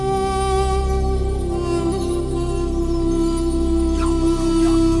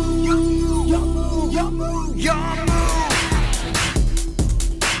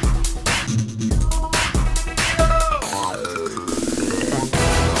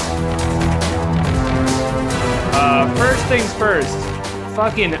things first.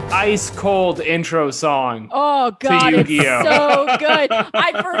 Fucking ice cold intro song. Oh god, it's Yu-Gi-Oh. so good.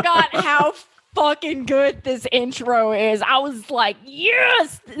 I forgot how fucking good this intro is. I was like,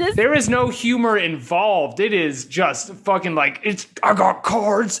 yes. There is no humor involved. It is just fucking like, I got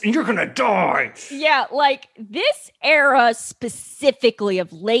cards and you're gonna die. Yeah, like this era specifically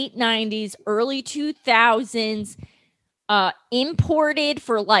of late 90s, early 2000s, imported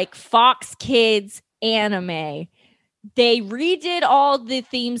for like Fox Kids anime. They redid all the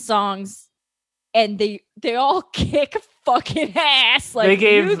theme songs and they all kick fucking ass. Like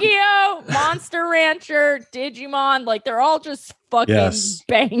Yu-Gi-Oh, Monster Rancher, Digimon, like they're all just fucking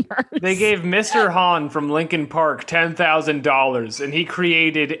bangers. They gave Mr. Han from Linkin Park $10,000 and he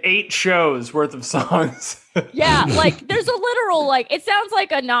created 8 shows worth of songs. Yeah, like there's a literal, like it sounds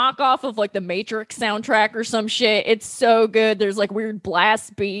like a knockoff of like the Matrix soundtrack or some shit. It's so good. There's like weird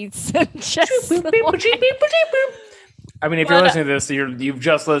blast beats and just I mean, if you're listening to this, you've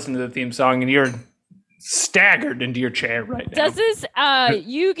just listened to the theme song and you're staggered into your chair right now. Does this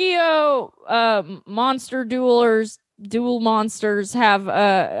Yu-Gi-Oh Monster Duel Monsters have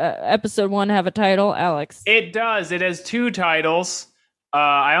episode 1 have a title, Alex? It does. It has 2 titles.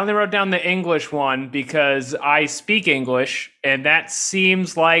 I only wrote down the English one because I speak English, and that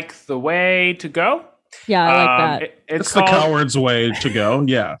seems like the way to go. Yeah, I like that. It's the coward's way to go.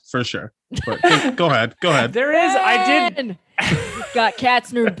 Yeah, for sure. But go ahead. There is. I did. Got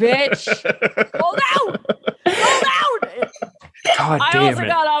Katzner, bitch. Hold out. God I damn also it.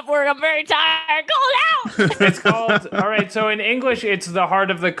 got off work. I'm very tired. Hold out. It's called. All right. So in English, it's The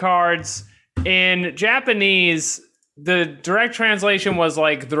Heart of the Cards. In Japanese, the direct translation was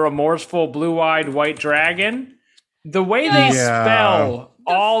like The Remorseful Blue-Eyed White Dragon. The way they spell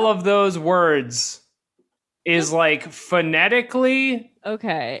all of those words is like phonetically.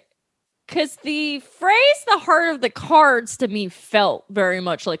 Okay. Because the phrase "the heart of the cards" to me felt very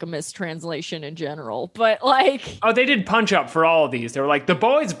much like a mistranslation in general, but like, oh, they did punch up for all of these. They were like, "The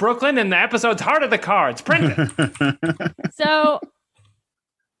Boys Brooklyn" and the episode's "Heart of the Cards." Print it. So,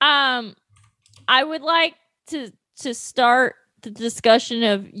 I would like to start the discussion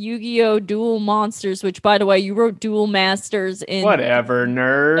of Yu-Gi-Oh! Duel Monsters, which, by the way, you wrote Duel Masters in... Whatever,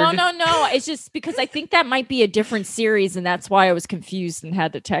 nerd. No. It's just because I think that might be a different series, and that's why I was confused and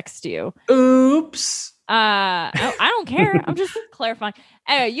had to text you. Oops. I don't care. I'm just clarifying.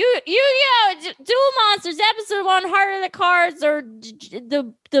 Anyway, Yu-Gi-Oh! Duel Monsters, episode 1, Heart of the Cards, or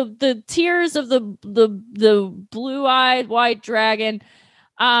the tears of the blue-eyed white dragon.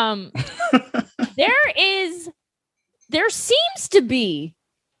 There seems to be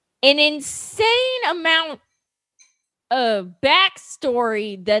an insane amount of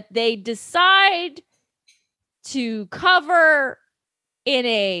backstory that they decide to cover in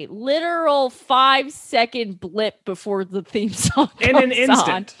a literal 5-second blip before the theme song in an comes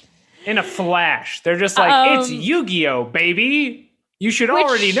instant, on. in a flash. They're just like, it's Yu-Gi-Oh, baby. You should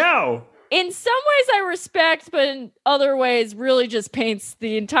already know. In some ways I respect, but in other ways really just paints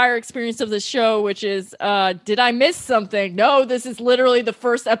the entire experience of the show, which is, did I miss something? No, this is literally the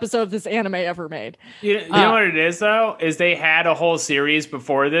first episode of this anime ever made. You know what it is, though? Is they had a whole series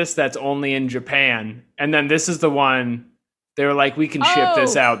before this that's only in Japan. And then this is the one, they were like, we can ship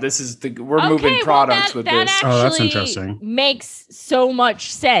this out. This is we're moving products with this. That's interesting. Makes so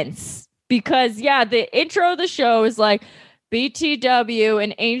much sense. Because, the intro of the show is like, BTW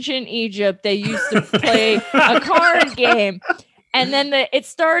in ancient Egypt, they used to play a card game. And then it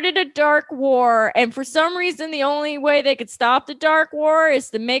started a dark war. And for some reason, the only way they could stop the dark war is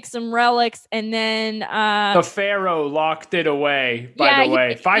to make some relics. And then... the Pharaoh locked it away, by the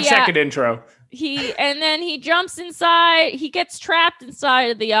way. 5-second intro. And then he jumps inside. He gets trapped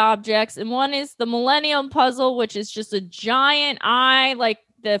inside of the objects. And one is the Millennium Puzzle, which is just a giant eye, like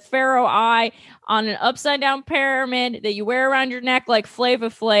the Pharaoh eye on an upside down pyramid that you wear around your neck like Flava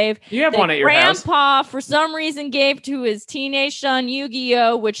Flav. You have one at your house. Grandpa, for some reason, gave to his teenage son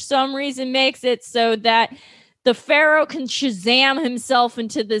Yu-Gi-Oh, which some reason makes it so that the Pharaoh can Shazam himself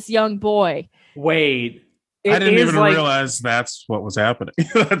into this young boy. Wait. I didn't even realize that's what was happening.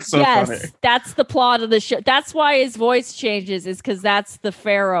 That's so funny. Yes, that's the plot of the show. That's why his voice changes, is because that's the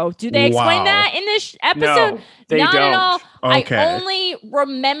Pharaoh. Do they explain that in this episode? No, they Not don't. at all. Okay. I only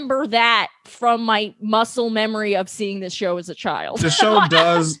remember that from my muscle memory of seeing this show as a child. The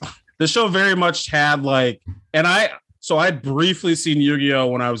show very much had I'd briefly seen Yu-Gi-Oh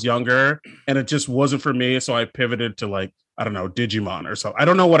when I was younger, and it just wasn't for me, so I pivoted to I don't know, Digimon or so. I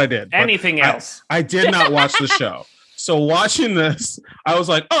don't know what I did. Anything else. I did not watch the show. So watching this, I was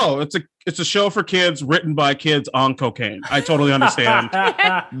like, oh, it's a show for kids written by kids on cocaine. I totally understand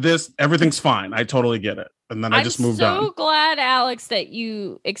this. Everything's fine. I totally get it. and then I just moved I'm on. so glad, Alex, that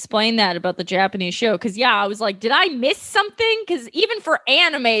you explained that about the Japanese show. Because I was like, did I miss something? Because even for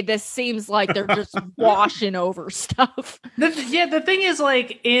anime, this seems like they're just washing over stuff. The thing is,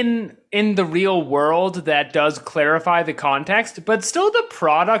 like, in the real world, that does clarify the context, but still the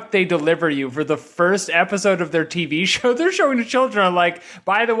product they deliver you for the first episode of their TV show, they're showing the children are like,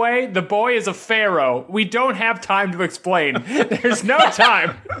 by the way, the boy is a pharaoh. We don't have time to explain. There's no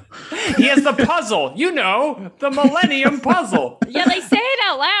time. He has the puzzle, the Millennium Puzzle. Yeah, they say it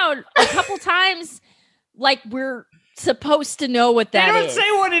out loud a couple times, like we're supposed to know what that is. They don't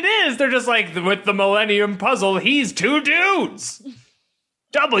say what it is. They're just like, with the Millennium Puzzle, he's 2 dudes.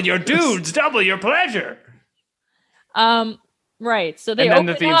 Double your dudes, double your pleasure. Right. So they and then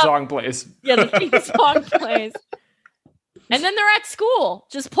the open theme up. song plays. Yeah, the theme song plays. And then they're at school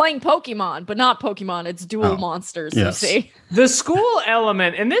just playing Pokemon, but not Pokemon. It's Duel Monsters, yes. you see. The school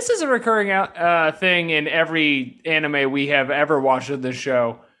element, and this is a recurring thing in every anime we have ever watched of this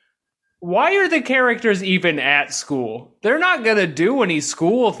show. Why are the characters even at school? They're not going to do any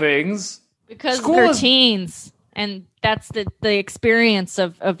school things. Because school they're teens. And that's the experience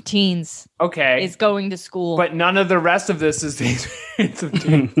of teens. Okay. Is going to school. But none of the rest of this is the experience of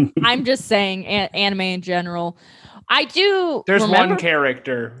teens. I'm just saying anime in general. I do. There's remember- one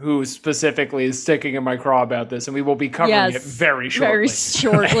character who specifically is sticking in my craw about this, and we will be covering it very shortly. Very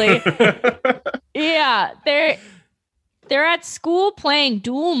shortly. Yeah, they're at school playing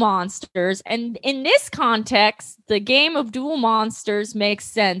Duel Monsters, and in this context, the game of Duel Monsters makes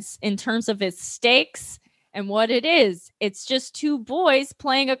sense in terms of its stakes and what it is. It's just 2 boys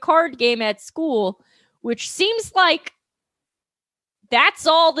playing a card game at school, which seems like that's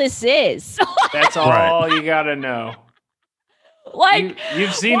all this is. That's all you gotta know. Like,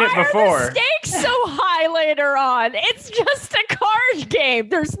 you've seen why it before. Are the stakes so high later on? It's just a card game.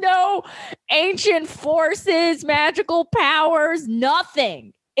 There's no ancient forces, magical powers,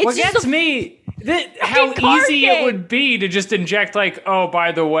 nothing. It's What just gets me, how easy game. it would be to just inject, like, oh,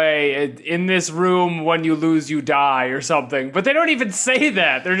 by the way, in this room, when you lose, you die, or something. But they don't even say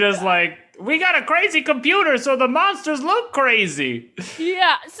that. They're just like, we got a crazy computer, so the monsters look crazy.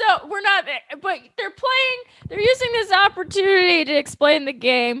 Yeah, so we're not, but they're using this opportunity to explain the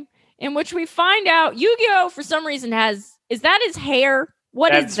game, in which we find out Yu-Gi-Oh! For some reason is that his hair?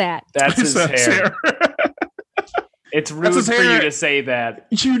 What is that? That's his hair. It's rude his for hair. you to say that.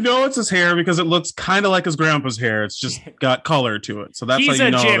 You know it's his hair because it looks kind of like his grandpa's hair. It's just got color to it. So that's He's how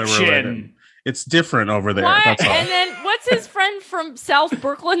you know they're Egyptian. related. It's different over there. What? That's all. And then what's his friend from South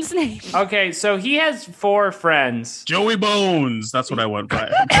Brooklyn's name? Okay, so he has 4 friends. Joey Bones. That's what I went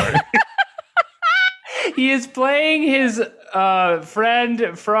by. I'm sorry. He is playing his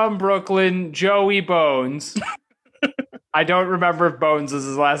friend from Brooklyn, Joey Bones. I don't remember if Bones is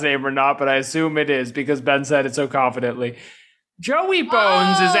his last name or not, but I assume it is because Ben said it so confidently. Joey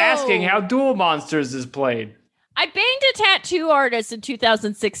Bones is asking how Duel Monsters is played. I banged a tattoo artist in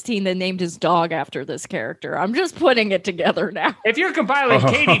 2016 that named his dog after this character. I'm just putting it together now. If you're compiling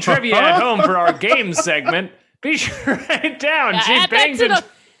Katie trivia at home for our games segment, be sure to write it down. She's banged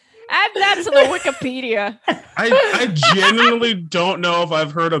add that to the Wikipedia. I genuinely don't know if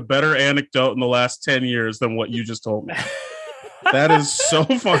I've heard a better anecdote in the last 10 years than what you just told me. That is so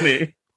funny.